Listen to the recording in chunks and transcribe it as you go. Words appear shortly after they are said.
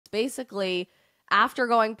basically, after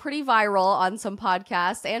going pretty viral on some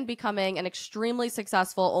podcasts and becoming an extremely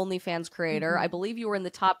successful OnlyFans creator, I believe you were in the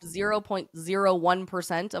top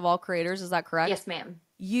 0.01% of all creators. Is that correct? Yes, ma'am.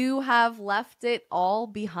 You have left it all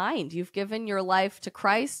behind. You've given your life to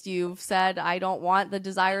Christ. You've said, I don't want the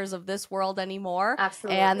desires of this world anymore.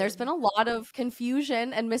 Absolutely. And there's been a lot of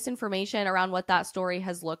confusion and misinformation around what that story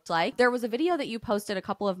has looked like. There was a video that you posted a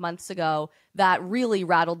couple of months ago that really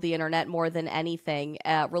rattled the internet more than anything,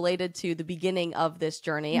 related to the beginning of this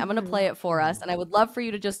journey. I'm going to play it for us, and I would love for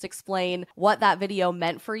you to just explain what that video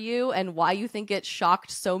meant for you and why you think it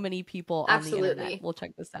shocked so many people on the internet. We'll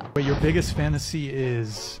check this out. But your biggest fantasy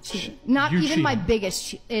is not even my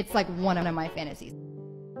biggest. It's like one of my fantasies.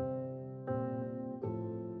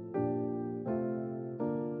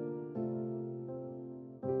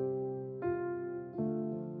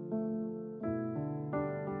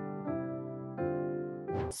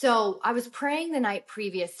 So I was praying the night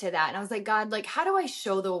previous to that, and I was like, God, like, how do I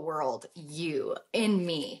show the world you in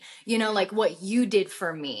me? You know, like what you did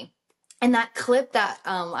for me. And that clip that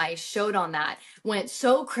I showed on that went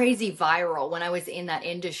so crazy viral when I was in that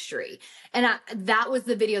industry. And that was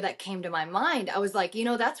the video that came to my mind. I was like, you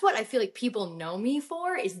know, that's what I feel like people know me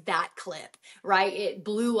for, is that clip, right? It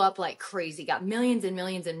blew up like crazy, got millions and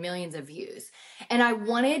millions and millions of views. And I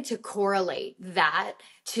wanted to correlate that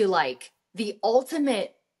to like the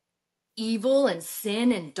ultimate evil and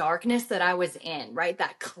sin and darkness that I was in, right?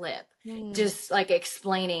 That clip, just like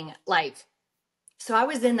explaining like, so I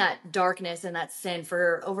was in that darkness and that sin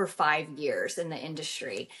for over 5 years in the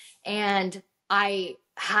industry. And I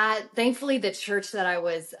had, thankfully, the church that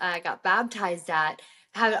I got baptized at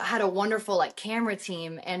had a wonderful like camera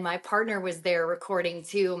team, and my partner was there recording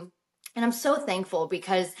too. And I'm so thankful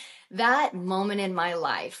because that moment in my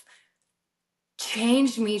life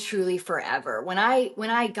changed me truly forever. When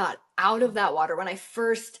I got out of that water, when I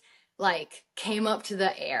first like came up to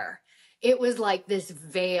the air, it was like this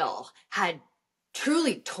veil had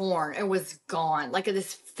truly torn and was gone, like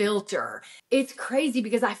this filter. It's crazy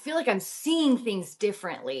because I feel like I'm seeing things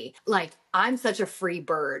differently. Like I'm such a free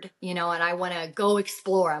bird, you know, and I want to go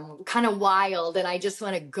explore. I'm kind of wild and I just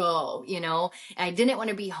want to go, you know, and I didn't want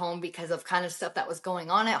to be home because of kind of stuff that was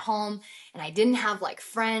going on at home. And I didn't have like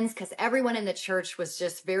friends because everyone in the church was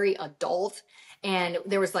just very adult. And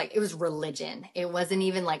there was like, it was religion. It wasn't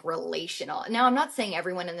even like relational. Now, I'm not saying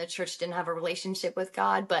everyone in the church didn't have a relationship with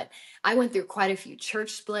God, but I went through quite a few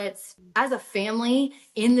church splits as a family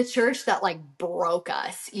in the church that like broke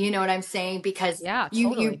us. You know what I'm saying? Because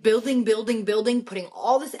you building, putting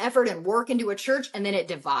all this effort and work into a church, and then it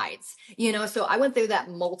divides, you know? So I went through that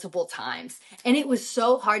multiple times, and it was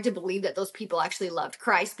so hard to believe that those people actually loved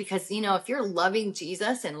Christ, because, you know, if you're loving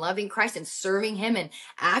Jesus and loving Christ and serving him and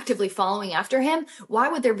actively following after him, why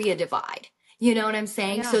would there be a divide? You know what I'm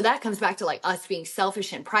saying? Yeah. So that comes back to like us being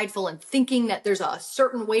selfish and prideful and thinking that there's a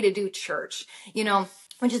certain way to do church, you know,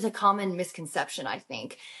 which is a common misconception, I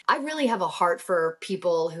think. I really have a heart for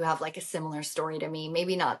people who have like a similar story to me,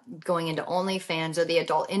 maybe not going into OnlyFans or the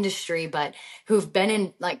adult industry, but who've been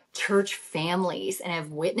in like church families and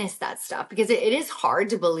have witnessed that stuff, because it is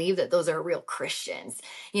hard to believe that those are real Christians,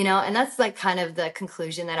 you know? And that's like kind of the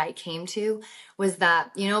conclusion that I came to, was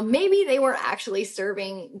that, you know, maybe they were actually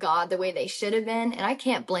serving God the way they should have been. And I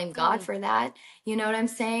can't blame God for that. You know what I'm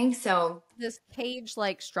saying? So this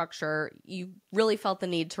cage-like structure, you really felt the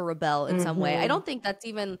need to rebel in some way. I don't think that's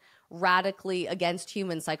even radically against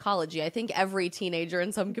human psychology. I think every teenager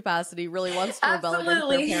in some capacity really wants to rebel against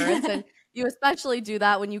their parents. And you especially do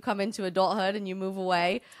that when you come into adulthood and you move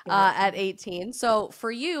away at 18. So for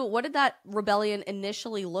you, what did that rebellion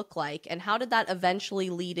initially look like? And how did that eventually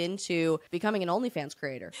lead into becoming an OnlyFans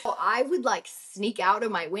creator? Well, I would like sneak out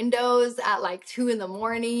of my windows at like 2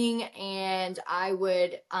 a.m. and I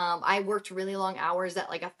would, I worked really long hours at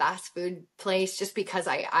like a fast food place just because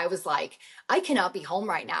I was like, I cannot be home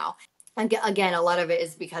right now. And again, a lot of it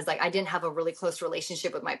is because like I didn't have a really close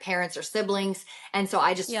relationship with my parents or siblings. And so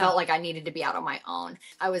I just felt like I needed to be out on my own.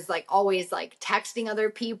 I was like always like texting other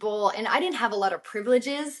people, and I didn't have a lot of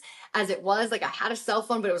privileges as it was. Like I had a cell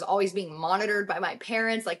phone, but it was always being monitored by my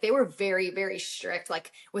parents. Like they were very, very strict,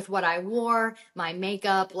 like with what I wore, my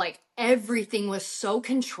makeup, like everything was so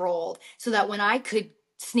controlled, so that when I could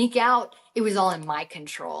sneak out, it was all in my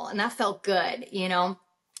control. And that felt good, you know?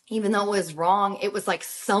 Even though it was wrong, it was like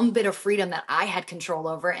some bit of freedom that I had control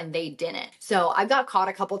over and they didn't. So I got caught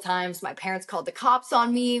a couple times. My parents called the cops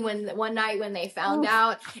on me one night when they found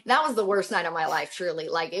out. That was the worst night of my life, truly.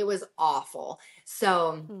 Like it was awful.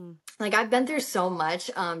 So like I've been through so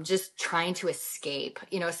much, just trying to escape,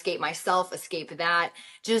 you know, escape myself, escape that,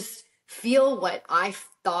 just feel what I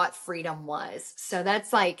thought freedom was. So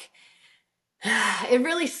that's like, it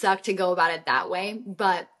really sucked to go about it that way.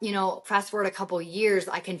 But, you know, fast forward a couple years,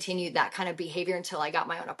 I continued that kind of behavior until I got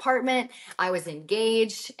my own apartment. I was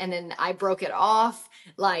engaged and then I broke it off.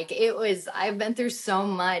 Like I've been through so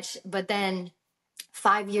much. But then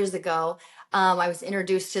 5 years ago, I was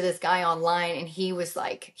introduced to this guy online and he was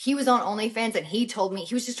on OnlyFans and he told me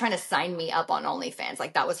he was just trying to sign me up on OnlyFans.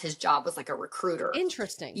 Like that was his job, was like a recruiter.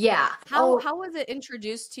 Interesting. Yeah. How was it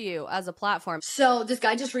introduced to you as a platform? So this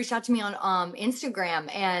guy just reached out to me on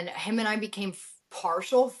Instagram and him and I became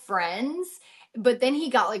partial friends. But then he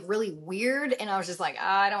got like really weird and I was just like,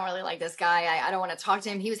 I don't really like this guy. I don't want to talk to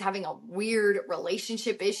him. He was having a weird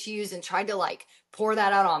relationship issues and tried to like pour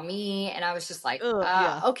that out on me. And I was just like,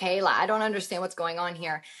 okay, like, I don't understand what's going on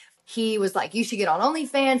here. He was like, you should get on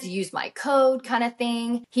OnlyFans, use my code kind of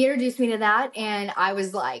thing. He introduced me to that. And I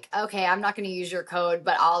was like, okay, I'm not going to use your code,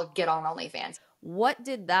 but I'll get on OnlyFans. What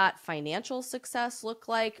did that financial success look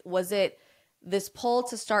like? Was it this pull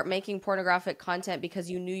to start making pornographic content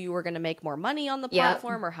because you knew you were going to make more money on the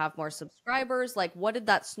platform or have more subscribers? Like, what did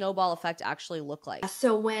that snowball effect actually look like?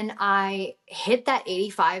 So when I hit that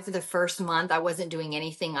 85 for the first month, I wasn't doing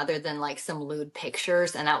anything other than like some lewd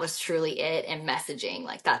pictures. And that was truly it. And messaging,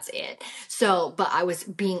 like that's it. So, but I was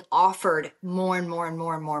being offered more and more and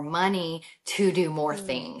more and more money to do more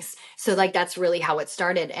things. So like, that's really how it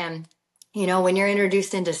started. And, you know, when you're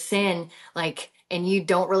introduced into sin, like, and you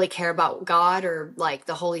don't really care about God or like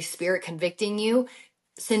the Holy Spirit convicting you,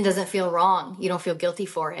 sin doesn't feel wrong. You don't feel guilty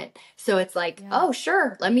for it. So it's like, oh,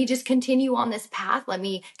 sure, let me just continue on this path. Let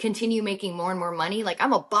me continue making more and more money. Like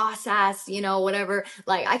I'm a boss ass, you know, whatever.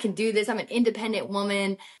 Like I can do this. I'm an independent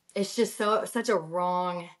woman. It's just such a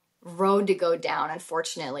wrong road to go down,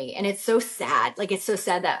 unfortunately. And it's so sad. Like it's so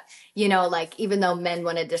sad that, you know, like even though men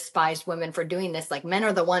want to despise women for doing this, like men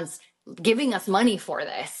are the ones giving us money for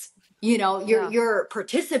this. You know, you're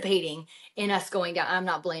participating in us going down. I'm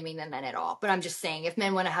not blaming the men at all, but I'm just saying if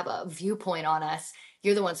men want to have a viewpoint on us,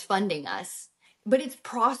 you're the ones funding us. But it's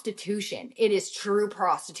prostitution. It is true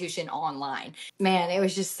prostitution online. Man, it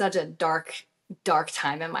was just such a dark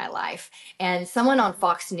time in my life. And someone on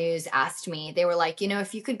Fox News asked me, they were like, you know,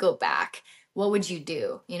 if you could go back, what would you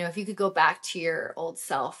do? You know, if you could go back to your old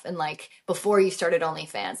self and like before you started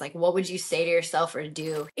OnlyFans, like what would you say to yourself or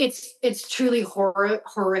do? It's truly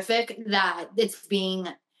horrific that it's being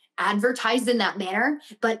advertised in that manner,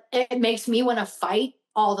 but it makes me want to fight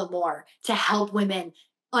all the more to help women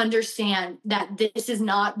understand that this is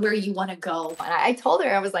not where you want to go. And I told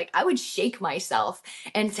her, I was like, I would shake myself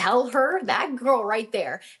and tell her, that girl right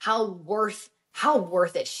there, how worth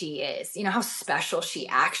it she is, you know, how special she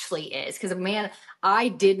actually is. Because man, I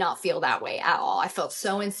did not feel that way at all. I felt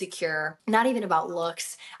so insecure, not even about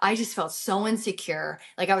looks. I just felt so insecure.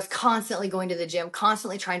 Like I was constantly going to the gym,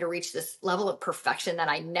 constantly trying to reach this level of perfection that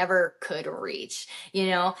I never could reach, you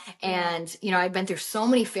know? And, you know, I'd been through so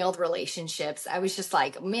many failed relationships. I was just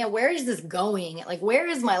like, man, where is this going? Like, where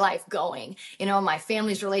is my life going? You know, my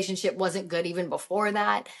family's relationship wasn't good even before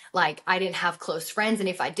that. Like I didn't have close friends. And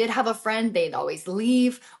if I did have a friend, they'd always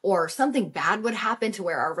leave or something bad would happen to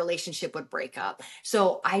where our relationship would break up.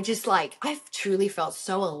 So I truly felt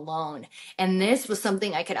so alone. And this was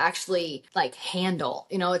something I could actually like handle,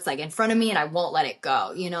 you know, it's like in front of me and I won't let it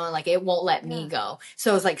go, you know, and like it won't let me go.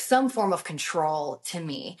 So it's like some form of control to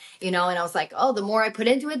me, you know, and I was like, oh, the more I put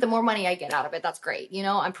into it, the more money I get out of it. That's great. You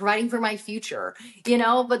know, I'm providing for my future, you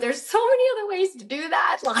know, but there's so many other ways to do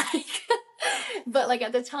that. Like, but like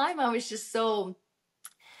at the time I was just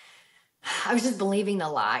believing the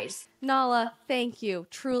lies. Nala, thank you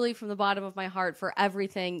truly from the bottom of my heart for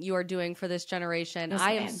everything you are doing for this generation. Yes,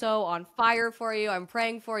 I am so on fire for you. I'm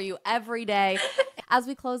praying for you every day. As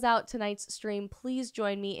we close out tonight's stream, please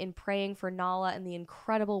join me in praying for Nala and the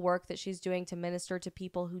incredible work that she's doing to minister to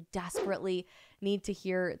people who desperately need to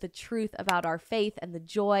hear the truth about our faith and the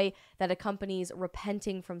joy that accompanies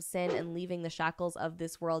repenting from sin and leaving the shackles of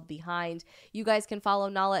this world behind. You guys can follow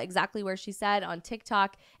Nala exactly where she said on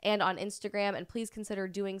TikTok and on Instagram, and please consider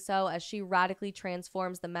doing so as she radically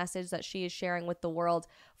transforms the message that she is sharing with the world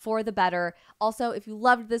for the better. Also, if you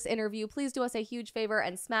loved this interview, please do us a huge favor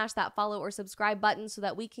and smash that follow or subscribe button so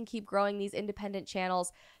that we can keep growing these independent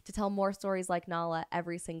channels to tell more stories like Nala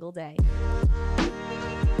every single day.